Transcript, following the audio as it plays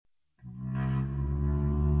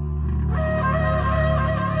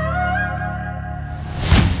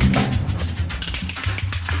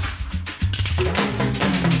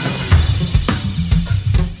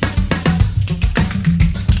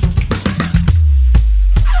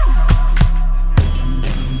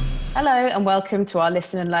Hello and welcome to our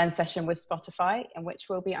Listen and Learn session with Spotify, in which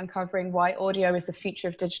we'll be uncovering why audio is the future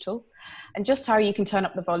of digital and just how you can turn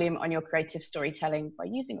up the volume on your creative storytelling by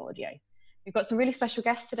using audio. We've got some really special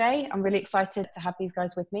guests today. I'm really excited to have these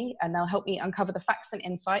guys with me, and they'll help me uncover the facts and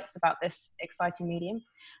insights about this exciting medium.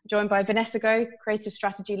 I'm joined by Vanessa Goh, Creative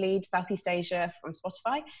Strategy Lead, Southeast Asia from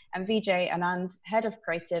Spotify, and Vijay Anand, Head of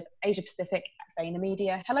Creative Asia Pacific at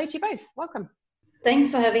VaynerMedia. Hello to you both. Welcome.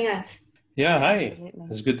 Thanks for having us. Yeah, hi. Absolutely.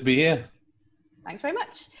 It's good to be here. Thanks very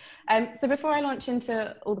much. So before I launch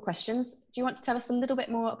into all the questions, do you want to tell us a little bit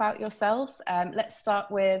more about yourselves? Let's start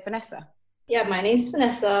with Vanessa. Yeah, my name's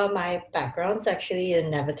Vanessa. My background's actually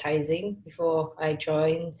in advertising before I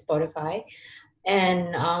joined Spotify.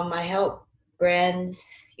 And I help brands,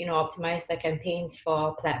 optimize their campaigns for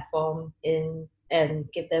our platform and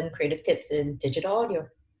give them creative tips in digital audio.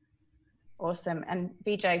 Awesome. And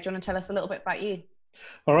Vijay, do you want to tell us a little bit about you?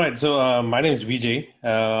 All right. So my name is Vijay.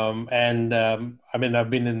 I've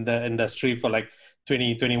been in the industry for like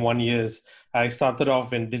 21 years. I started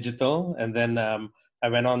off in digital, and then I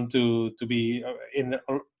went on to be in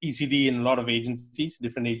ECD in a lot of agencies,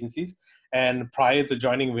 different agencies. And prior to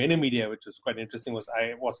joining VaynerMedia, which was quite interesting,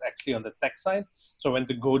 I was actually on the tech side. So I went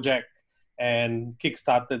to Gojek and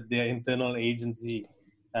kickstarted their internal agency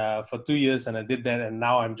for 2 years, and I did that. And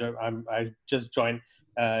now I just joined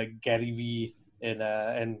Gary Vee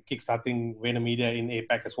and kickstarting VaynerMedia in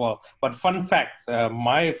APAC as well. But fun fact,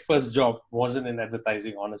 my first job wasn't in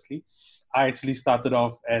advertising, honestly. I actually started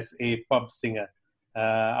off as a pub singer.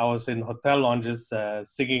 I was in hotel lounges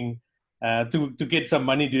singing to get some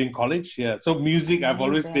money during college. Yeah, so music, I've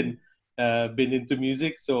always been into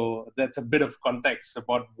music. So that's a bit of context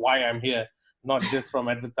about why I'm here, not just from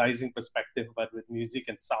advertising perspective, but with music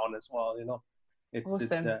and sound as well,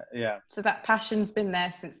 Awesome. So that passion's been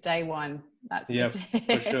there since day one. That's good.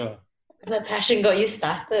 For sure. That passion got you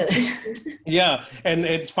started. Yeah, and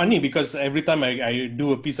it's funny because every time I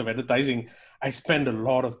do a piece of advertising, I spend a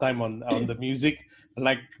lot of time on the music.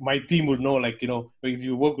 Like my team would know, if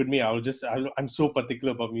you work with me, I'm so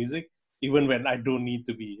particular about music, even when I don't need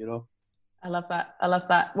to be, I love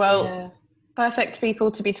that. Well, yeah. Perfect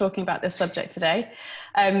people to be talking about this subject today.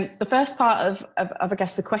 The first part of I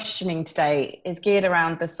guess the questioning today is geared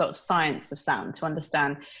around the sort of science of sound to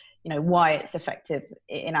understand, why it's effective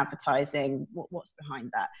in advertising, what's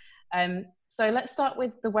behind that. So let's start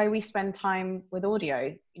with the way we spend time with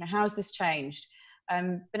audio. How has this changed?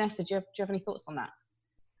 Vanessa, do you have any thoughts on that?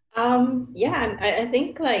 I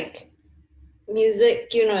think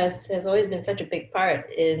music, has always been such a big part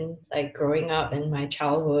in growing up in my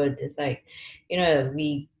childhood. It's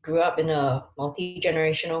we grew up in a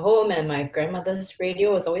multi-generational home, and my grandmother's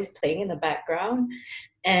radio was always playing in the background,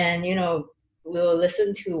 and we'll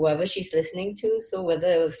listen to whatever she's listening to. So whether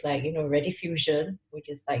it was Rediffusion, which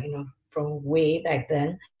is from way back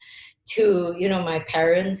then, to my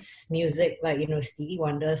parents' music, Stevie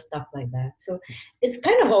Wonder, stuff like that. So it's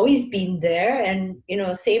kind of always been there. And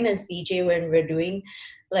same as VJ, when we're doing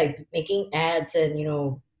making ads and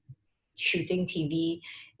shooting TV,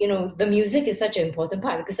 the music is such an important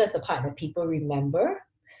part because that's the part that people remember.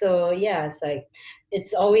 So yeah,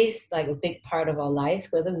 it's always a big part of our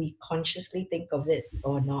lives, whether we consciously think of it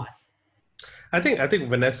or not. I think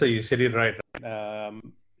Vanessa, you said it right.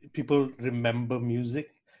 People remember music.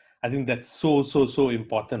 I think that's so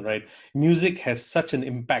important, right? Music has such an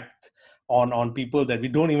impact on people that we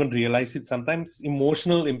don't even realize it sometimes.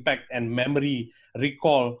 Emotional impact and memory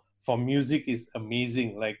recall for music is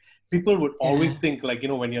amazing. Like people would always think when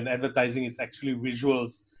you're in advertising, it's actually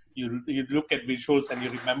visuals. You look at visuals and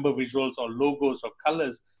you remember visuals or logos or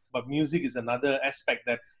colors, but music is another aspect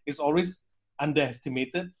that is always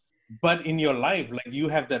underestimated. But in your life, you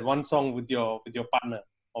have that one song with your partner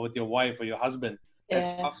or with your wife or your husband.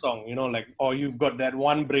 That's your song, or you've got that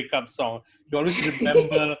one breakup song. You always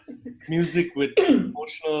remember music with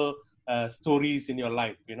emotional stories in your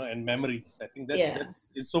life, and memories. I think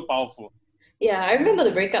it's so powerful. Yeah, I remember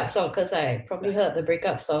the breakup song because I probably heard the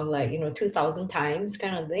breakup song 2,000 times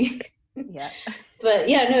kind of thing. Yeah. But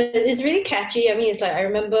yeah, no, it's really catchy. I mean, it's I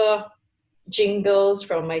remember jingles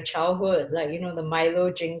from my childhood, the Milo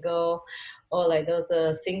jingle, or there was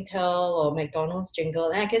a Singtel or McDonald's jingle,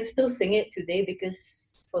 and I can still sing it today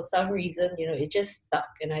because for some reason, it just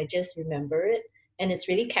stuck and I just remember it, and it's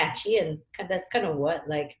really catchy, and that's kind of what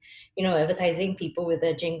advertising people with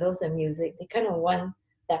their jingles and music, they kind of want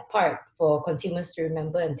that part for consumers to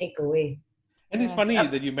remember and take away. And it's funny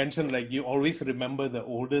that you mentioned you always remember the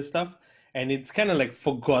older stuff, and it's kind of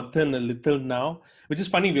forgotten a little now, which is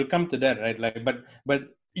funny. We'll come to that, right? But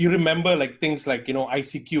you remember like things like, you know,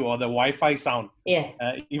 ICQ or the Wi-Fi sound. Yeah.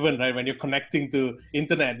 Even right when you're connecting to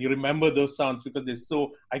internet, you remember those sounds because they're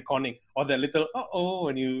so iconic. Or the little oh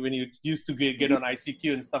when you used to get on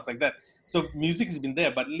ICQ and stuff like that. So music has been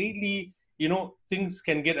there, but lately, you know, things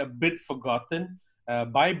can get a bit forgotten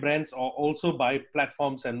by brands or also by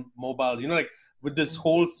platforms and mobile. You know, like with this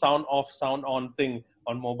whole sound off, sound on thing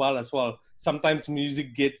on mobile as well. Sometimes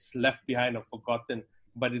music gets left behind or forgotten,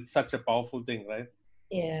 but it's such a powerful thing, right?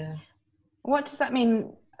 Yeah. What does that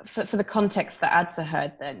mean for the context that ads are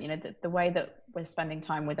heard then? You know, the way that we're spending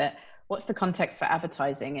time with it, what's the context for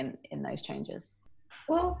advertising in those changes?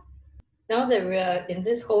 Well, now that we're in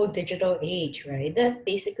this whole digital age, right, that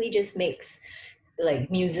basically just makes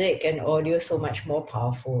like music and audio so much more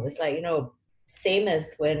powerful. It's like, you know, same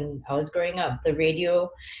as when I was growing up, the radio,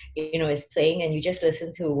 you know, is playing and you just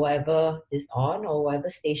listen to whatever is on or whatever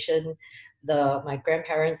station my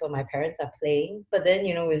grandparents or my parents are playing. But then,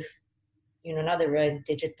 you know, with, you know, now that we're in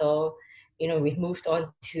digital, you know, we've moved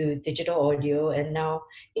on to digital audio, and now,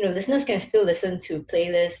 you know, listeners can still listen to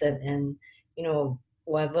playlists and you know,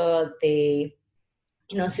 whatever they,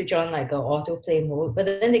 you know, switch on like a autoplay mode, but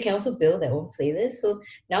then they can also build their own playlist. So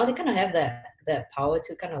now they kind of have that power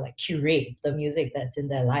to kind of like curate the music that's in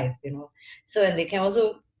their life, you know. So, and they can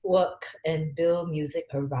also work and build music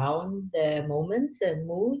around their moments and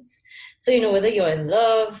moods. So, you know, whether you're in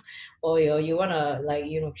love or you want to like,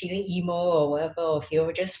 you know, feeling emo or whatever, or if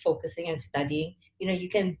you're just focusing and studying, you know, you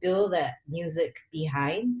can build that music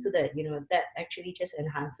behind so that, you know, that actually just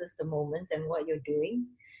enhances the moment and what you're doing.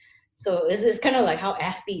 So it's kind of like how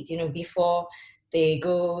athletes, you know, before they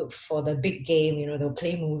go for the big game, you know, they'll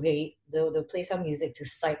play they'll play some music to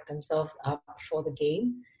psych themselves up for the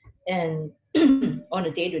game. And on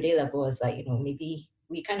a day-to-day level, it's like, you know, maybe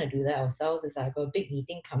we kind of do that ourselves. It's like a big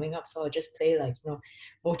meeting coming up, so I'll just play like, you know,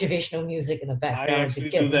 motivational music in the I background to actually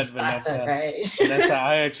get do me that, started, Vanessa. right? Vanessa,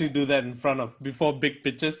 I actually do that in front of before big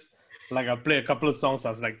pitches. Like I play a couple of songs. I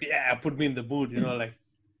was like, yeah, put me in the mood. You know, like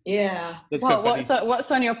Yeah. that's Well, quite funny.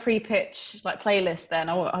 what's on your pre-pitch like playlist then?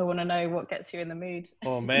 I want to know what gets you in the mood.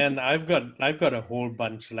 Oh man, I've got a whole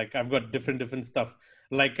bunch. Like I've got different stuff.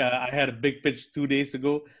 Like I had a big pitch 2 days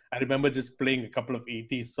ago. I remember just playing a couple of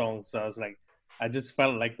 80s songs. So I was like, I just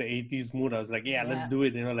felt like the 80s mood. I was like, yeah, let's do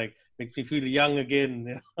it. You know, like makes me feel young again.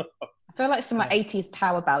 You know? I feel like some like 80s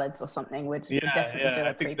power ballads or something would definitely do a I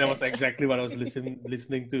think pre-pitch. that was exactly what I was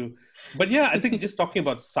listening to. But yeah, I think just talking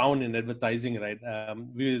about sound in advertising, right?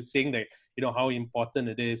 We were saying that, you know, how important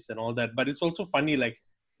it is and all that. But it's also funny, like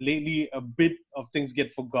lately a bit of things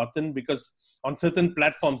get forgotten because on certain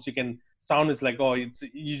platforms sound is like, oh,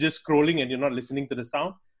 you're just scrolling and you're not listening to the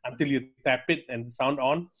sound until you tap it and the sound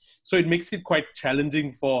on. So it makes it quite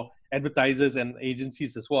challenging for advertisers and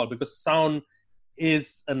agencies as well, because sound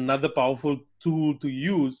is another powerful tool to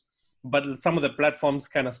use, but some of the platforms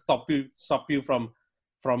kind of stop you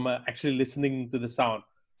from actually listening to the sound.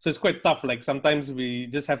 So it's quite tough. Like sometimes we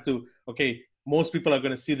just have to, okay, most people are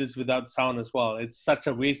going to see this without sound as well. It's such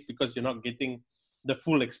a waste because you're not getting the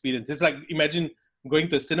full experience. It's like, imagine going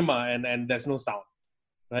to a cinema and there's no sound,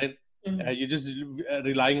 right? Mm-hmm. You're just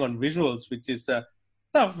relying on visuals, which is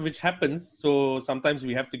tough, which happens. So sometimes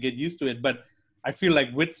we have to get used to it. But I feel like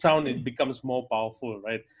with sound, it becomes more powerful,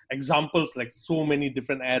 right? Examples, like so many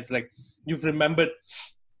different ads, like you've remembered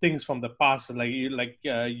things from the past, like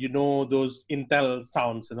you know, those Intel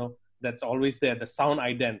sounds, you know, that's always there, the sound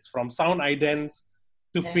idents, from sound idents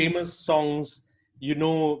to famous songs, you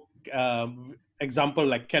know, example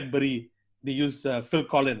like Cadbury, they use Phil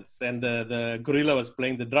Collins and the gorilla was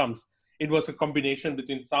playing the drums. It was a combination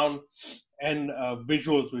between sound and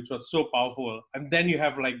visuals, which was so powerful. And then you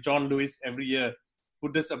have like John Lewis every year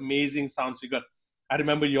who does amazing sounds. You got, I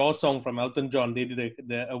remember your song from Elton John, they did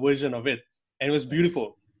a version of it and it was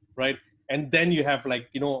beautiful, right? And then you have like,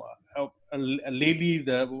 you know, lately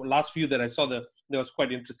the last few that I saw that was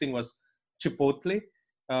quite interesting was Chipotle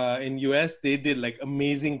in US. They did like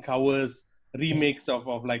amazing covers, remakes of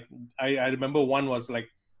like, I remember one was like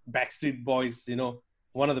Backstreet Boys, you know,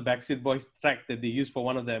 one of the Backstreet Boys track that they used for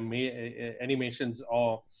one of their animations,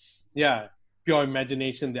 or Pure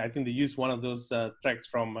Imagination. I think they used one of those tracks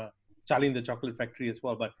from Charlie and the Chocolate Factory as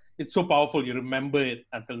well. But it's so powerful, you remember it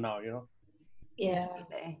until now, you know. Yeah.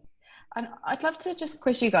 And I'd love to just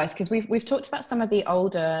quiz you guys, because we've talked about some of the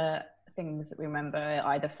older things that we remember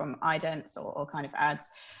either from idents or kind of ads.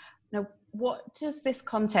 Now, what does this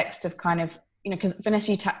context of kind of, you know, because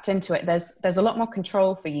Vanessa, you tapped into it, there's a lot more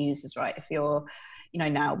control for users, right? If you're, you know,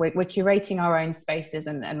 now we're curating our own spaces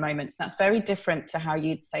and moments. That's very different to how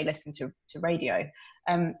you'd say listen to radio.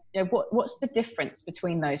 You know, what's the difference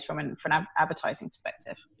between those from an advertising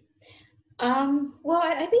perspective? Well,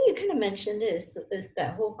 I think you kind of mentioned it is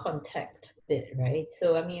that whole context bit, right?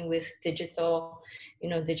 So I mean, with digital,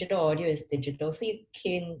 digital audio is digital, so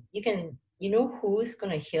you can who's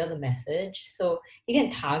gonna hear the message, so you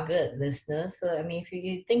can target listeners. So I mean, if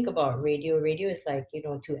you think about radio is like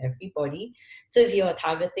to everybody. So if you're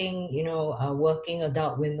targeting working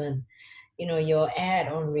adult women, your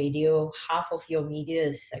ad on radio, half of your media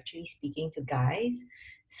is actually speaking to guys.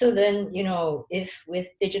 So then, if with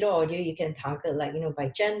digital audio, you can target like, by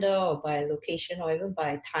gender or by location or even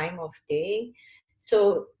by time of day.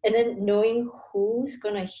 So, and then knowing who's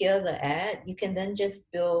going to hear the ad, you can then just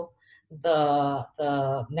build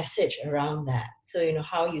the message around that. So,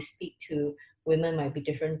 how you speak to women might be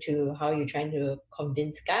different to how you're trying to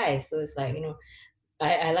convince guys. So it's like,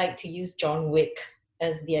 I like to use John Wick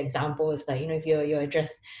as the example. It's like, if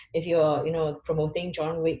you're, promoting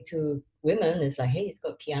John Wick to women, it's like, hey, it's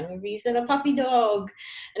got Keanu Reeves and a puppy dog.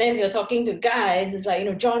 And then if you're talking to guys, it's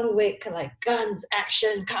like, John Wick, like guns,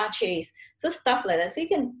 action, car chase. So stuff like that. So you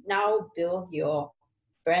can now build your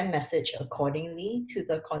brand message accordingly to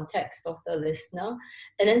the context of the listener.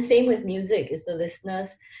 And then same with music, is the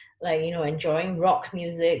listeners like enjoying rock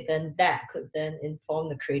music, then that could then inform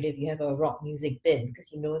the creative. You have a rock music bit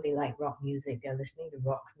because they like rock music, they're listening to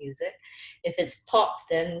rock music. If it's pop,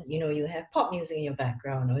 then you have pop music in your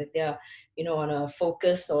background. Or if they're on a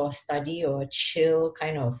focus or study or chill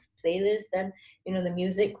kind of playlist, then the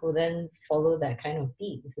music will then follow that kind of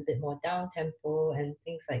beat. It's a bit more down tempo and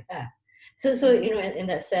things like that. So in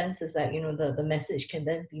that sense, is that the message can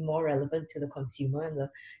then be more relevant to the consumer and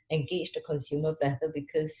engage the consumer better,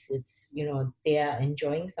 because it's they are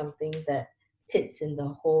enjoying something that fits in the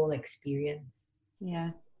whole experience.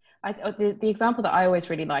 Yeah, the example that I always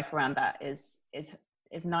really like around that is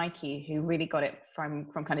Nike, who really got it from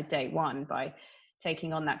kind of day one by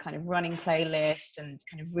taking on that kind of running playlist and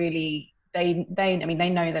kind of really they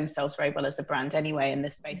know themselves very well as a brand anyway in the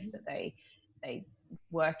space that they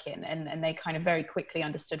work in, and they kind of very quickly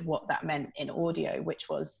understood what that meant in audio, which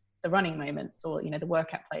was the running moments or the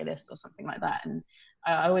workout playlist or something like that. And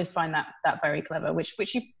I always find that very clever, which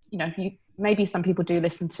you maybe some people do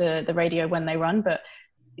listen to the radio when they run, but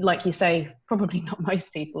like you say, probably not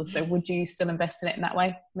most people. So would you still invest in it in that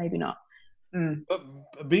way? Maybe not.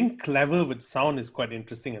 But being clever with sound is quite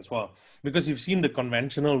interesting as well, because you've seen the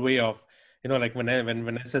conventional way of like when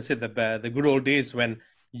Vanessa said the good old days when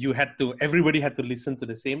everybody had to listen to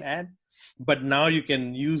the same ad, but now you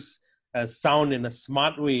can use sound in a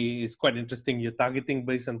smart way. Is quite interesting. You're targeting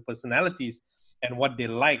based on personalities and what they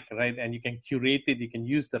like, right? And you can curate it. You can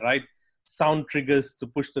use the right sound triggers to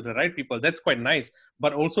push to the right people. That's quite nice.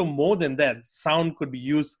 But also more than that, sound could be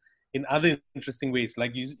used in other interesting ways.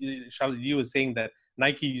 Like Charlotte, you were saying that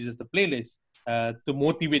Nike uses the playlist to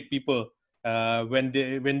motivate people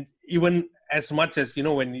when even as much as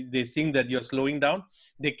when they sing that you're slowing down,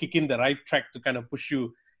 they kick in the right track to kind of push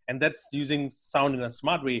you, and that's using sound in a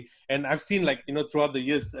smart way. And I've seen throughout the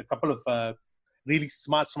years a couple of really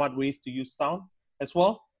smart ways to use sound as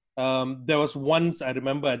well. There was once, I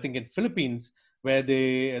remember, I think in Philippines, where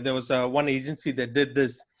there was one agency that did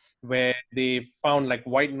this, where they found like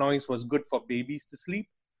white noise was good for babies to sleep.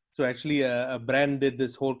 So actually a brand did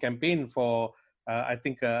this whole campaign for I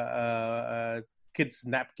think a kids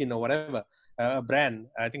napkin or whatever, a brand,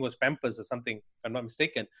 I think it was Pampers or something, if I'm not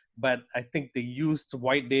mistaken. But I think they used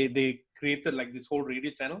they created like this whole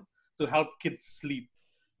radio channel to help kids sleep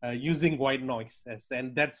using white noise,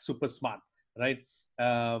 and that's super smart, right?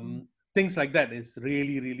 Things like that is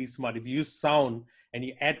really, really smart. If you use sound and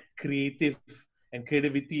you add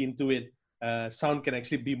creativity into it, sound can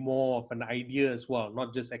actually be more of an idea as well,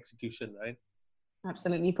 not just execution, right?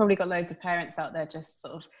 Absolutely. You've probably got loads of parents out there just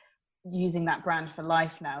sort of using that brand for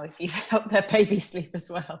life now if you've helped their baby sleep as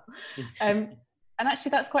well. And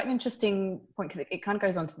actually that's quite an interesting point, because it kind of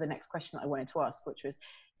goes on to the next question that I wanted to ask, which was,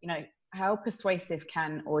 how persuasive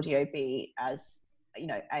can audio be as,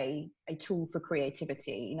 a tool for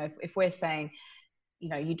creativity? If we're saying,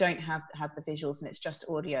 you don't have the visuals and it's just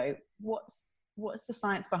audio, what's the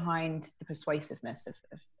science behind the persuasiveness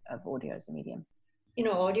of audio as a medium?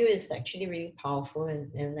 Audio is actually really powerful,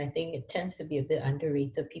 and I think it tends to be a bit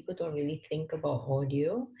underrated. People don't really think about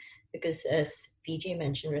audio because, as VJ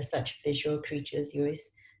mentioned, we're such visual creatures. You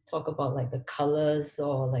always talk about like the colors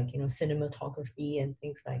or like, cinematography and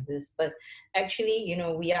things like this. But actually,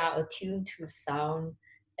 we are attuned to sound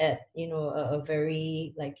at, a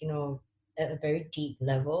very like, at a very deep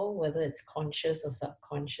level, whether it's conscious or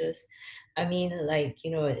subconscious. I mean, like,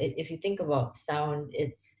 if you think about sound,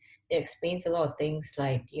 it explains a lot of things,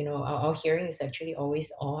 like our hearing is actually always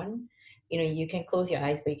on. You can close your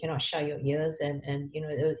eyes but you cannot shut your ears, and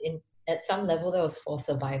at some level that was for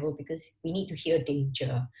survival, because we need to hear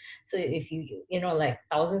danger. So if like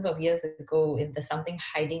thousands of years ago, if there's something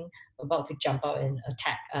hiding about to jump out and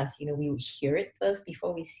attack us, we would hear it first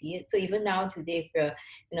before we see it. So even now today, if you're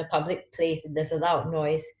in a public place, if there's a loud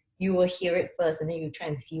noise, you will hear it first and then you try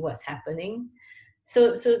and see what's happening.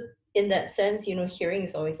 So in that sense, hearing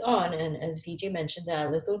is always on. And as Vijay mentioned, there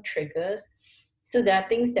are little triggers. So there are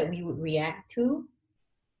things that we would react to.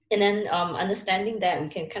 And then understanding that, we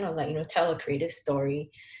can kind of tell a creative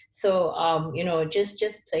story. So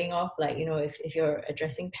just playing off, if you're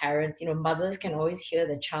addressing parents, mothers can always hear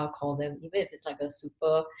the child call them, even if it's like a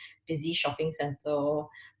super busy shopping center. Or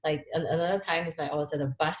like another time is like I was at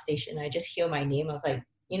a bus station, I just hear my name. I was like,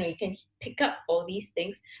 you can pick up all these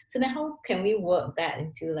things. So then how can we work that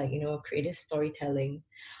into creative storytelling?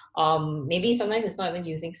 Maybe sometimes it's not even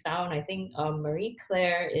using sound. I think Marie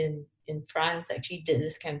Claire in France actually did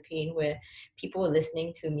this campaign where people were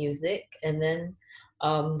listening to music, and then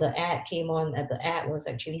the ad came on, and the ad was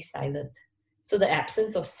actually silent. So the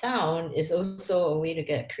absence of sound is also a way to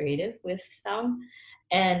get creative with sound.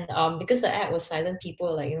 And because the ad was silent,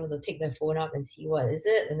 people they'll take their phone up and see what is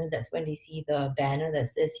it, and then that's when they see the banner that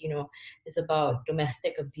says it's about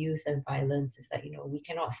domestic abuse and violence. It's like we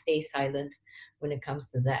cannot stay silent when it comes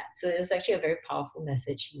to that. So it was actually a very powerful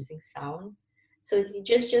message using sound. So you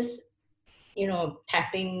just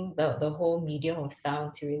tapping the whole medium of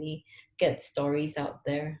sound to really get stories out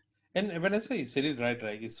there. And Vanessa, you said it right?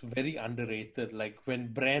 It's very underrated. Like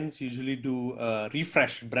when brands usually do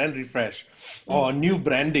brand refresh or new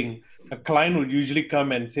branding, a client would usually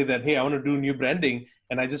come and say that, hey, I want to do new branding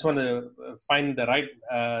and I just want to find the right,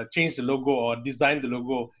 change the logo or design the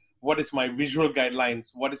logo. What is my visual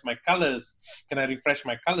guidelines? What is my colors? Can I refresh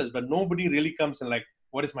my colors? But nobody really comes and like,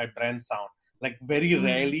 what is my brand sound? Like very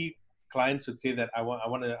rarely clients would say that I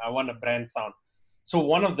want a brand sound. So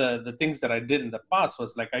one of the things that I did in the past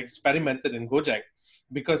was like I experimented in Gojek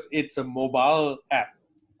because it's a mobile app,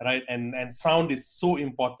 right? And sound is so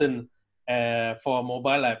important for a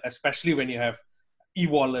mobile app, especially when you have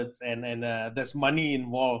e-wallets and there's money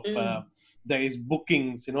involved. There is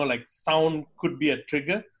bookings, like sound could be a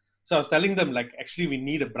trigger. So I was telling them like, actually we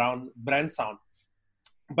need a brand sound.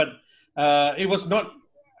 But it was not,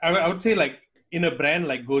 I would say like in a brand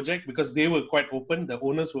like Gojek, because they were quite open, the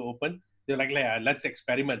owners were open. They're like, yeah, let's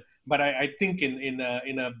experiment. But I think I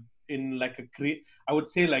would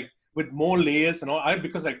say like with more layers and all,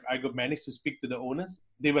 because I got managed to speak to the owners,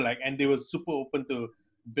 they were like, and they were super open to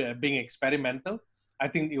being experimental. I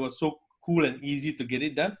think it was so cool and easy to get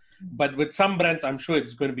it done. But with some brands, I'm sure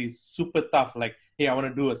it's going to be super tough. Like, hey, I want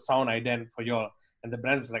to do a sound ident for y'all. And the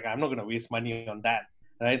brand's like, I'm not going to waste money on that,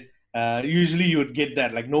 right? Usually you would get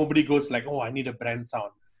that. Like nobody goes like, oh, I need a brand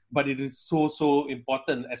sound. But it is so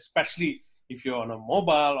important, especially if you're on a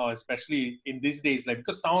mobile or especially in these days, like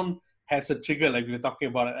because sound has a trigger, like we were talking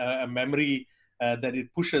about a memory that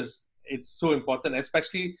it pushes. It's so important,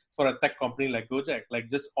 especially for a tech company like Gojek, like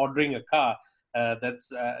just ordering a car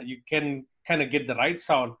you can kind of get the right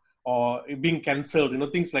sound or being cancelled,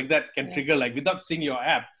 things like that can trigger like without seeing your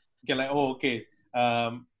app. You can like, oh, okay,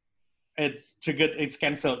 it's triggered, it's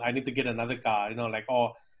cancelled. I need to get another car, like,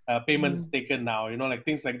 or payments taken now, like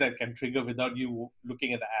things like that can trigger without you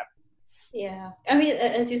looking at the app. Yeah. I mean,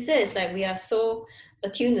 as you said, it's like we are so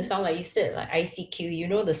attuned to sound, like you said, like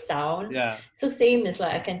ICQ, the sound. Yeah. So same is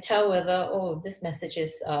like I can tell whether, this message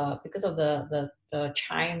is because of the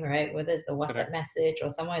chime, right? Whether it's a WhatsApp Correct. message or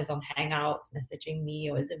someone is on Hangouts messaging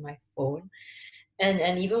me, or is it my phone?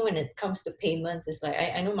 And even when it comes to payment, it's like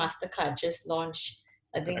I know MasterCard just launched,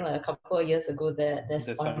 I think like a couple of years ago, the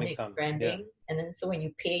sonic sound branding. Yeah. And then so when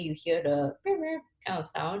you pay, you hear the kind of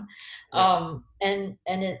sound. Yeah. And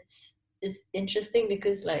it's interesting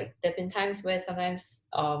because like there have been times where sometimes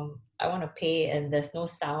I want to pay and there's no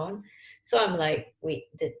sound. So I'm like,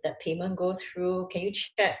 wait, did that payment go through? Can you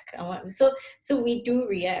check? So we do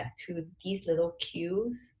react to these little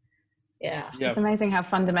cues. Yeah. It's amazing how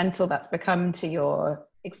fundamental that's become to your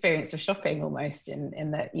experience of shopping, almost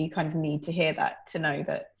in that you kind of need to hear that to know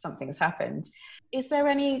that something's happened. Is there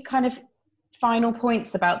any kind of final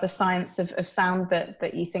points about the science of sound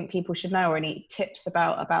that you think people should know, or any tips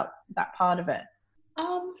about that part of it?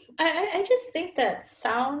 I just think that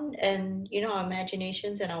sound and our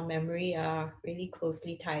imaginations and our memory are really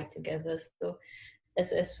closely tied together. So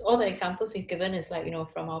as all the examples we've given is like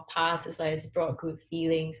from our past, it's like it's brought good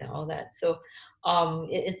feelings and all that. So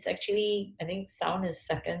it's actually, I think sound is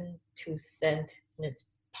second to scent in its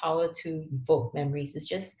power to evoke memories. It's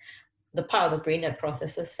just the part of the brain that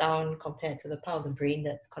processes sound compared to the part of the brain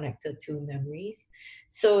that's connected to memories.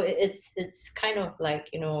 So it's kind of like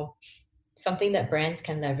something that brands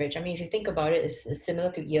can leverage. I mean, if you think about it, it's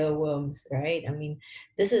similar to earworms, right? I mean,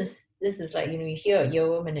 this is like, you know, you hear a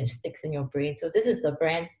earworm and it sticks in your brain. So this is the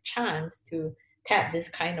brand's chance to tap this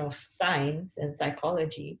kind of science and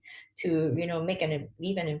psychology to, you know,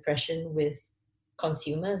 leave an impression with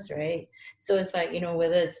consumers, right? So it's like, you know,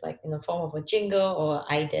 whether it's like in the form of a jingle or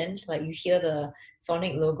ident, like you hear the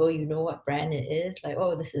Sonic logo, you know what brand it is, like,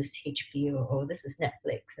 oh, this is HP, or oh, this is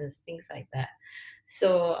Netflix, and things like that.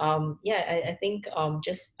 So I think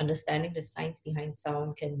just understanding the science behind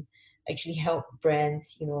sound can actually help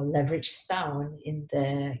brands, you know, leverage sound in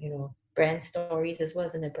their, you know, brand stories as well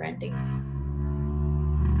as in their branding.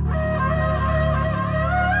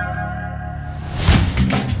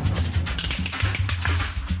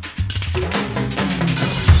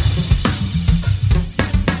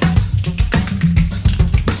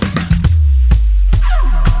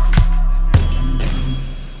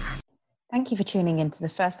 Thank you for tuning in to the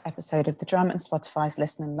first episode of the Drum and Spotify's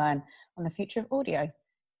Listen and Learn on the future of audio,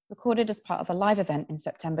 recorded as part of a live event in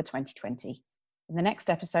September 2020. In the next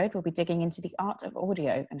episode, we'll be digging into the art of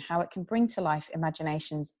audio and how it can bring to life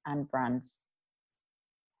imaginations and brands.